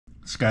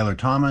Skylar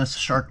Thomas,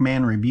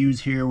 Sharkman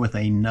Reviews here with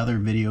another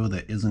video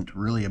that isn't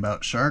really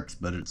about sharks,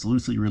 but it's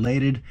loosely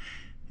related.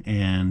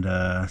 And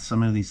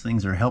some of these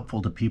things are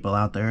helpful to people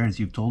out there, as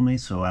you've told me,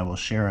 so I will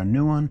share a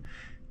new one.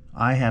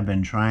 I have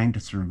been trying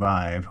to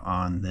survive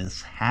on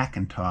this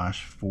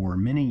Hacintosh for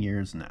many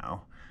years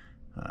now.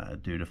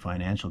 Due to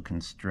financial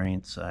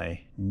constraints,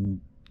 I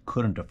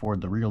couldn't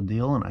afford the real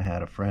deal, and I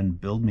had a friend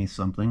build me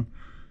something.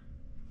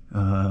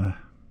 You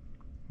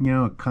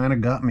know, it kind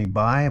of got me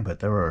by, but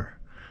there were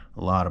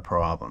a lot of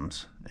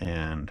problems,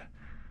 and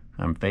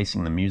I'm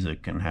facing the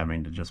music and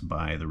having to just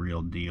buy the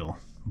real deal.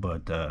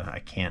 But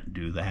I can't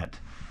do that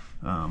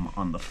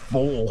on the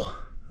full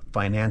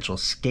financial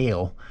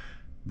scale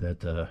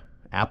that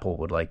Apple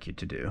would like you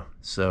to do.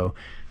 So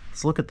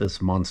let's look at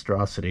this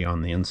monstrosity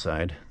on the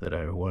inside that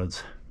I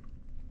was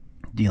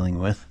dealing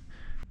with.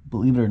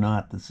 Believe it or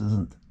not, this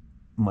isn't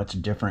much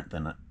different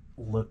than it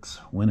looks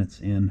when it's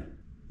in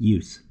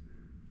use.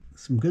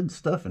 Some good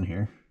stuff in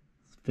here.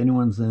 If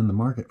anyone's in the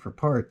market for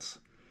parts,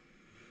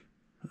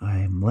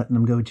 I'm letting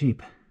them go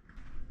cheap.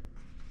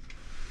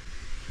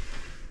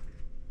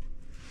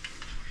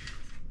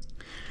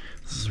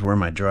 This is where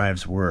my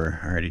drives were.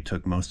 I already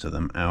took most of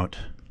them out.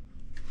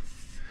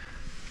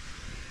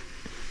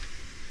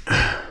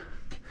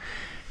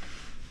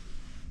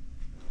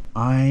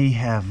 I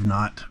have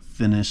not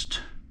finished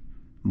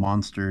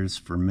Monsters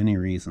for many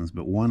reasons,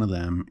 but one of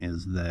them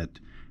is that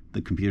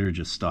the computer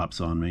just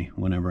stops on me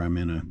whenever I'm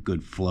in a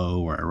good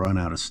flow, or I run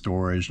out of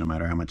storage no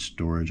matter how much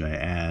storage I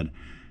add.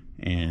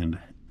 And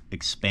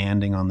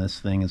expanding on this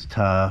thing is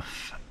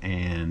tough,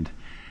 and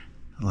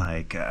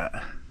like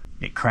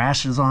it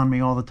crashes on me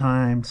all the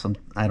time.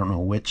 I don't know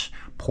which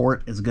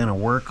port is gonna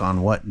work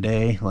on what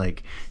day.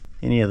 Like,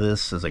 any of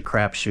this is a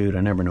crapshoot.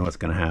 I never know what's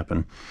gonna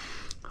happen.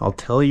 I'll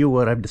tell you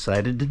what I've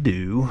decided to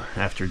do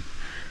after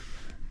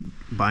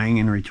buying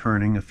and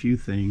returning a few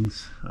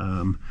things.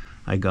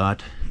 I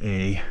got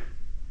a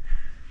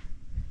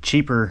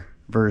cheaper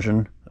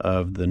version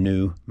of the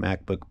new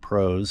MacBook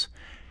Pros,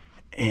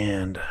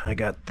 and I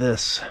got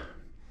this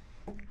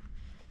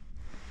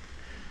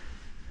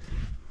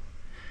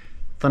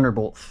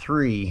Thunderbolt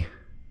 3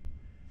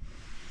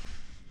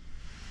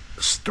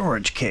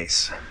 storage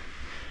case.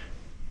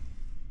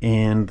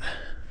 And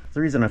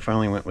the reason I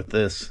finally went with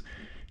this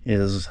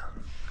is,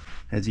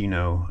 as you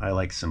know, I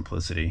like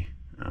simplicity.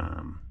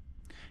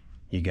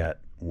 You got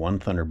one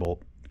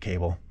Thunderbolt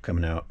cable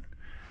coming out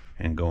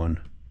and going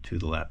to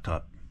the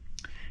laptop,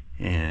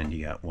 and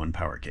you got one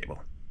power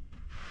cable.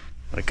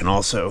 I can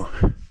also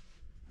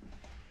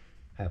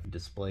have a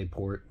display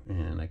port,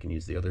 and I can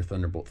use the other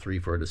Thunderbolt 3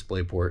 for a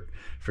display port.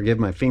 Forgive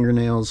my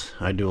fingernails.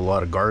 I do a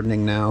lot of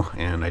gardening now,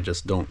 and I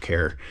just don't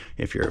care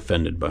if you're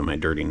offended by my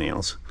dirty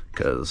nails,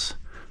 because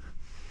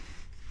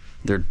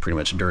they're pretty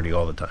much dirty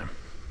all the time.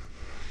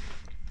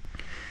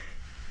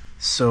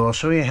 So I'll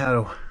show you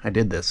how I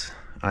did this.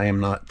 I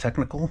am not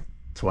technical.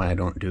 That's why I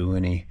don't do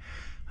any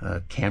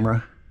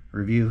camera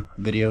review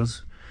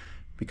videos,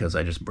 because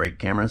I just break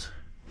cameras.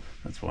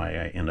 That's why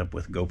I end up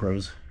with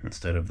GoPros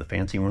instead of the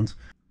fancy ones.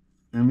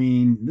 I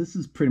mean, this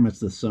is pretty much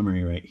the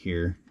summary right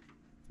here.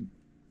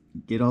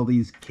 Get all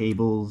these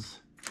cables,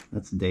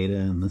 that's data,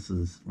 and this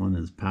one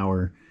is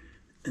power.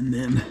 And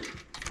then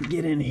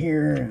get in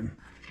here and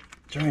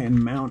try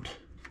and mount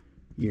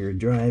your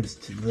drives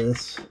to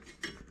this,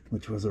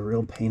 which was a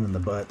real pain in the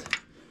butt.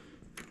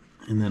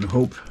 And then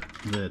hope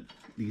that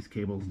these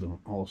cables don't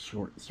all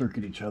short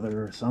circuit each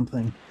other or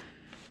something.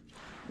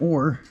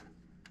 Or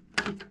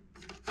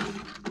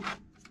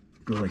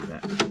go like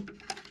that.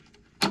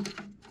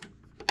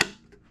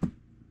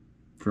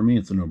 For me,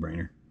 it's a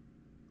no-brainer.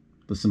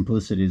 The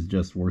simplicity is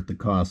just worth the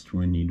cost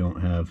when you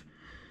don't have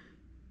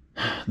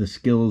the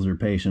skills or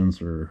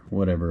patience or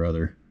whatever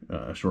other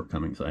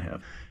shortcomings I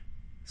have.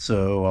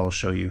 So I'll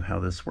show you how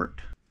this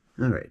worked.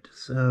 Alright,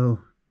 so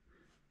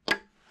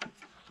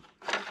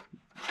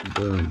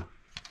boom.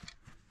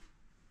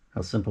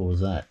 How simple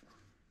was that?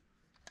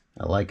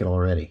 I like it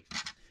already.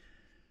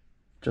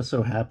 Just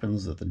so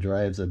happens that the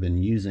drives I've been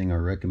using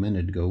are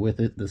recommended to go with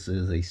it. This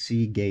is a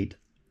Seagate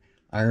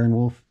Iron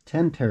Wolf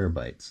 10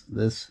 terabytes.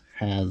 This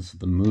has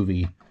the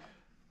movie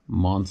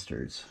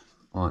Monsters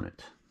on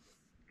it.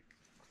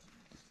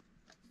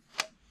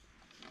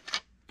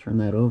 Turn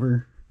that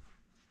over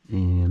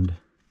and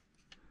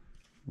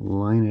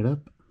line it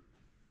up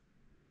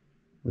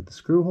with the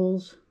screw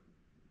holes.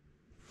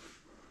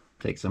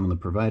 Take some of the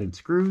provided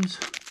screws.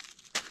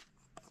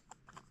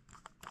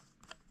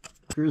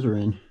 Screws are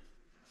in.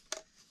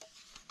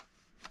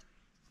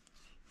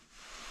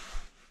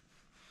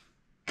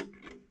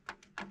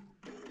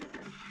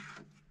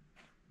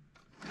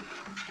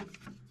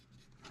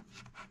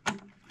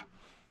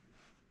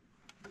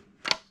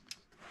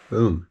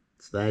 Boom.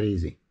 It's that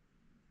easy.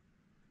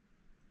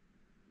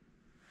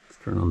 Let's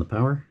turn on the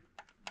power.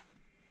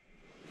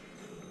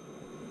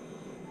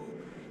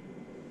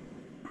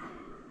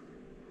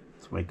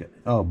 Wake up.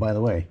 Oh, by the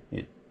way,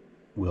 it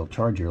will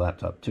charge your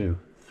laptop too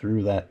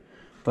through that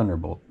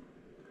Thunderbolt.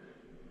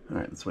 All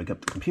right, let's wake up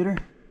the computer.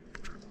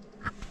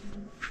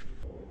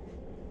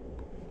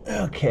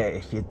 Okay,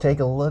 if you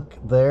take a look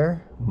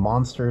there,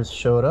 Monsters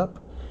showed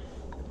up.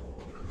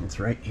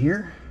 It's right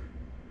here.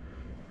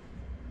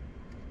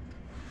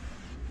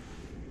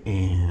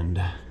 And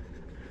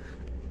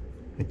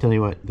I tell you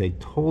what, they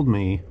told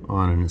me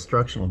on an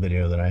instructional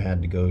video that I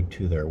had to go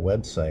to their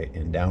website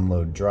and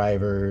download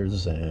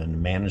drivers and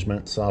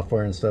management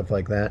software and stuff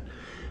like that.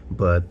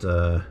 But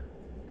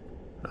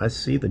I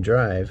see the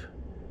drive,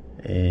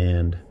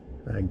 and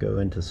I go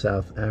into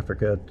South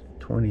Africa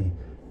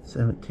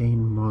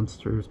 2017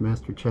 Monsters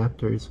Master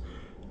Chapters,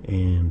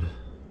 and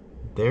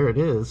there it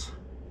is.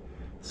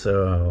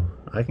 So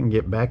I can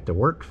get back to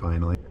work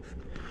finally.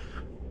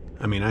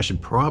 I mean, I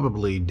should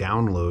probably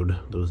download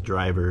those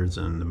drivers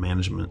and the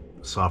management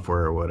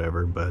software or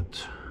whatever,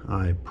 but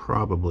I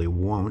probably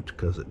won't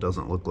because it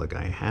doesn't look like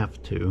I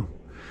have to.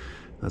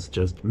 That's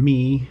just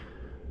me.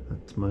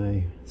 That's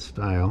my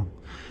style.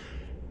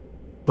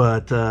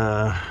 But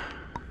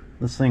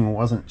this thing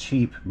wasn't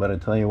cheap, but I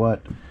tell you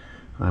what,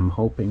 I'm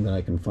hoping that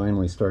I can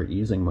finally start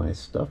using my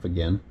stuff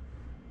again.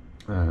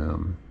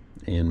 And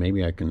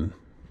maybe I can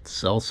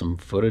sell some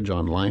footage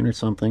online or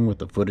something with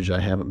the footage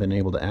I haven't been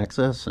able to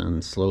access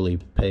and slowly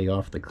pay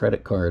off the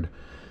credit card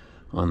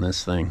on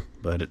this thing.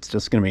 But it's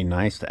just going to be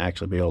nice to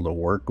actually be able to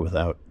work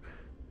without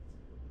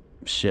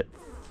shit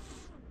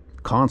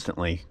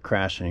constantly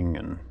crashing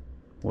and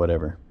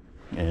whatever.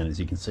 And as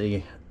you can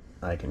see,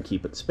 I can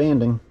keep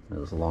expanding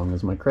as long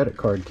as my credit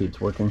card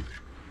keeps working.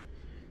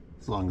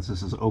 As long as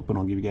this is open,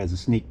 I'll give you guys a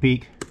sneak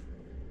peek.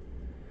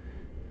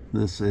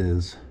 This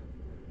is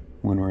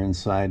when we're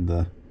inside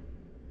the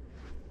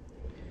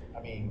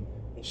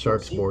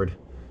Sharks board.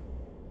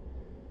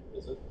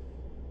 Is it?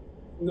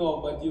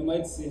 No, but you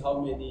might see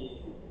how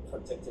many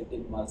protected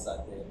animals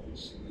are there.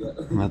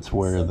 That's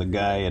where the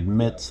guy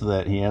admits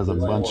that he has a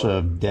bunch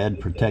of dead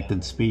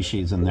protected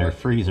species in their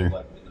freezer.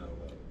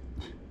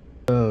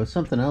 So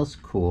something else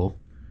cool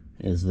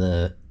is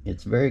that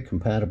it's very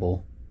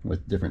compatible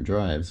with different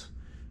drives.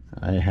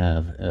 I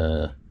have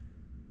a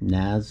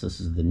NAS, this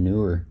is the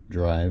newer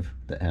drive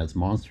that has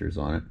Monsters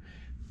on it.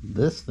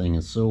 This thing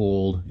is so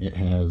old, it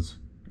has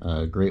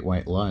Great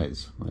White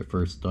Lies, my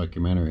first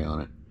documentary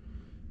on it.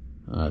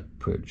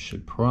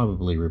 Should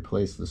probably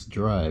replace this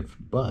drive,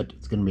 but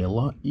it's going to be a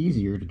lot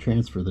easier to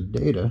transfer the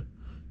data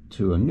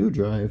to a new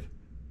drive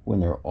when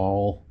they're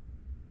all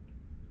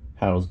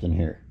housed in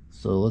here.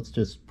 So let's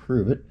just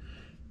prove it,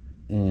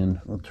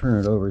 and I'll turn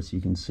it over so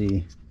you can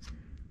see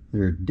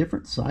there are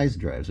different size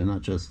drives. They're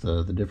not just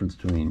the difference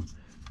between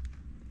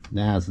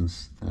NAS and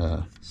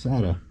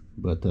SATA,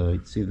 but you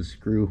can see the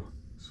screws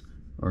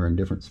are in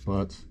different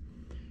spots.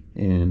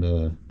 And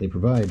they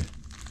provide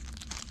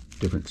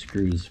different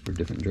screws for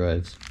different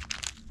drives.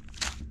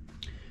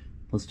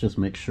 Let's just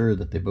make sure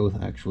that they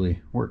both actually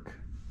work.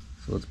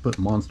 So let's put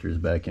Monsters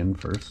back in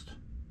first.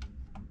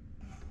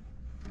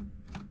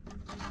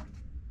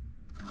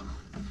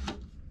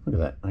 Look at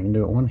that, I can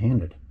do it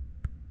one-handed.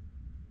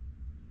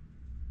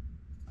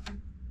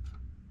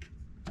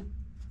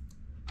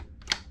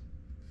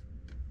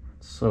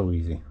 So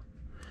easy.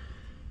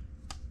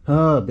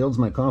 It builds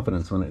my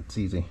confidence when it's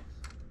easy.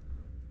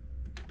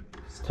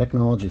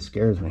 Technology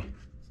scares me.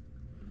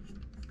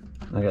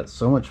 I got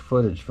so much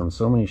footage from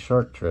so many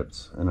shark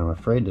trips, and I'm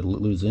afraid to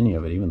lose any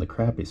of it, even the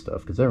crappy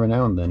stuff, because every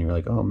now and then you're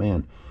like, oh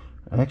man,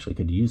 I actually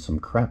could use some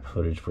crap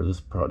footage for this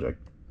project.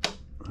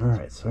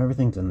 Alright, so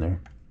everything's in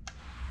there.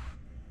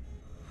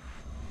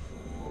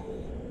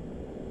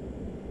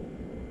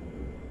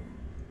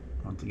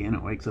 Once again,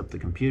 it wakes up the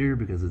computer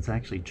because it's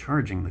actually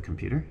charging the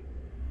computer.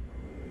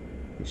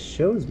 It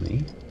shows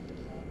me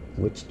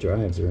which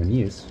drives are in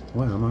use.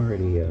 Wow, I'm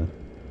already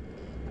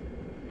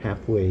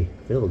halfway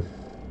filled.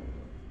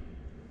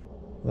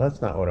 Well,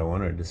 that's not what I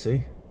wanted to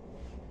see.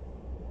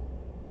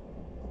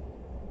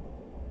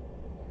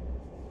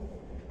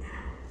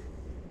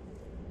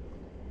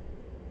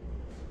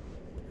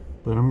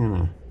 But I'm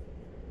gonna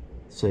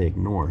say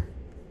ignore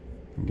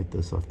and get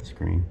this off the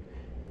screen.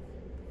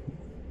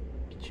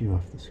 Get you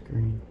off the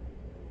screen.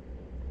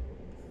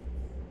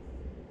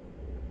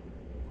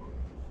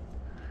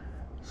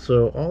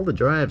 So all the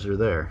drives are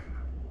there.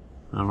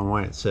 I don't know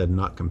why it said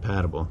not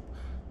compatible.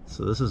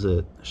 So this is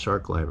a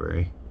Shark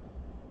library,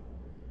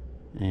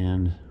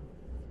 and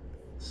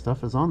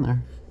stuff is on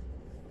there.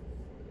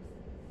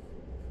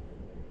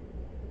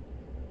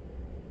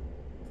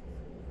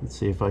 Let's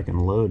see if I can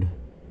load.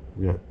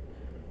 We got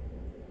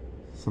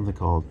something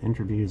called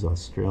Interviews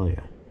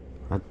Australia.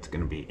 That's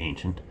going to be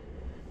ancient.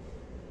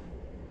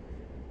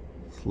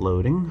 It's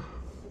loading.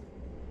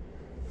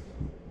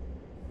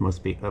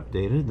 Must be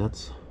updated.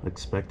 That's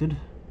expected.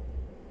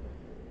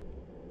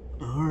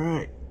 All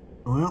right.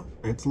 Well,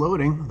 it's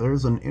loading.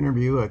 There's an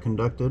interview I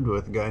conducted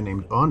with a guy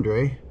named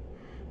Andre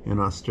in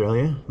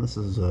Australia. This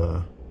is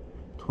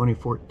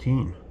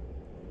 2014.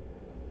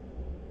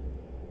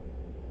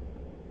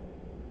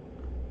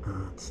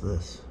 What's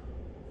this?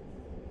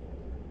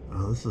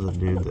 Oh, this is a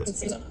dude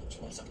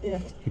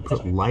that he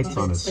put lights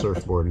on his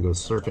surfboard and goes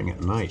surfing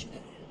at night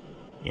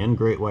in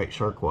great white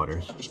shark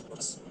waters.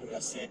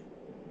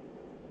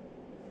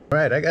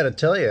 Right, I gotta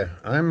tell you,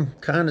 I'm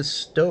kind of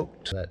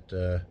stoked.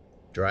 That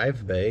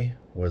drive bay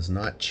was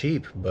not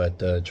cheap,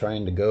 but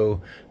trying to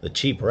go the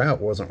cheap route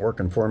wasn't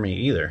working for me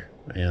either.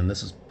 And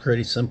this is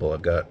pretty simple.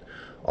 I've got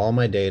all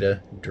my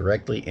data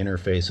directly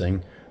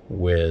interfacing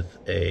with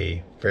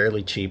a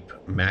fairly cheap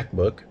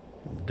MacBook.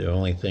 The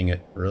only thing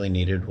it really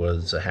needed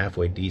was a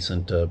halfway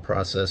decent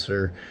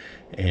processor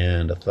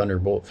and a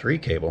Thunderbolt 3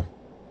 cable.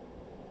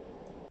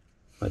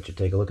 Let you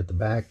take a look at the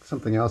back.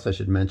 Something else I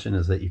should mention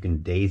is that you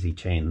can daisy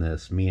chain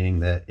this,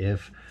 meaning that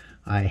if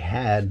I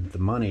had the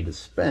money to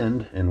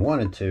spend and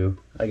wanted to,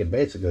 I could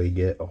basically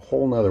get a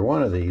whole nother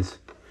one of these,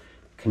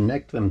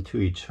 connect them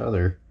to each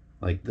other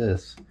like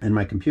this, and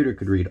my computer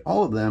could read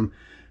all of them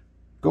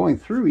going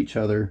through each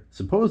other,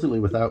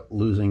 supposedly without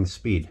losing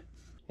speed.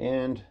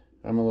 And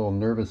I'm a little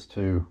nervous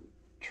to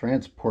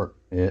transport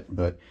it,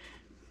 but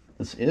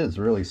this is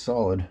really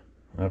solid.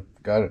 I've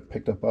got it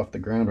picked up off the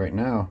ground right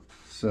now,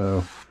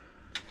 so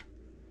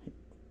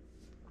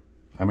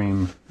I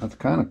mean, that's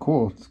kind of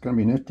cool. It's going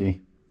to be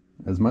nifty.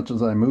 As much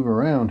as I move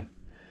around,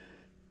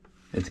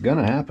 it's going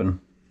to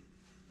happen.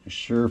 It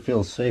sure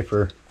feels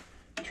safer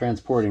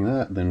transporting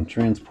that than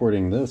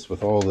transporting this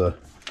with all the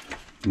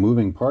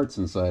moving parts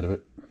inside of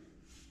it.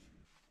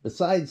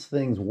 Besides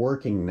things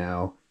working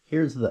now,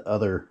 here's the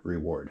other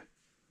reward.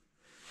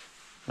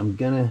 I'm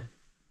going to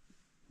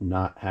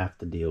not have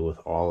to deal with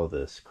all of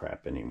this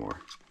crap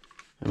anymore.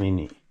 I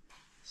mean,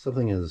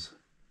 something as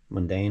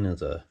mundane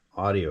as a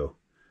audio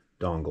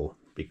dongle,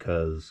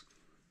 because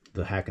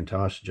the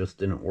Hacintosh just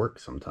didn't work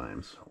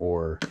sometimes,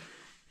 or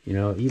you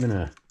know,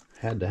 even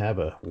had to have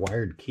a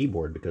wired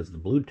keyboard because the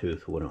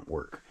Bluetooth wouldn't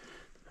work,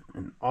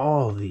 and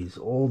all these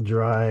old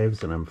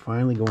drives. And I'm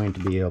finally going to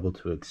be able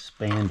to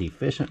expand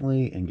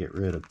efficiently and get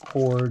rid of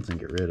cords and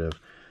get rid of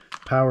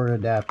power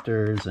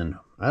adapters, and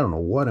I don't know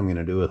what I'm going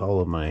to do with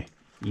all of my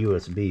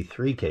USB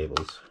 3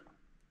 cables.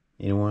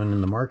 Anyone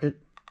in the market?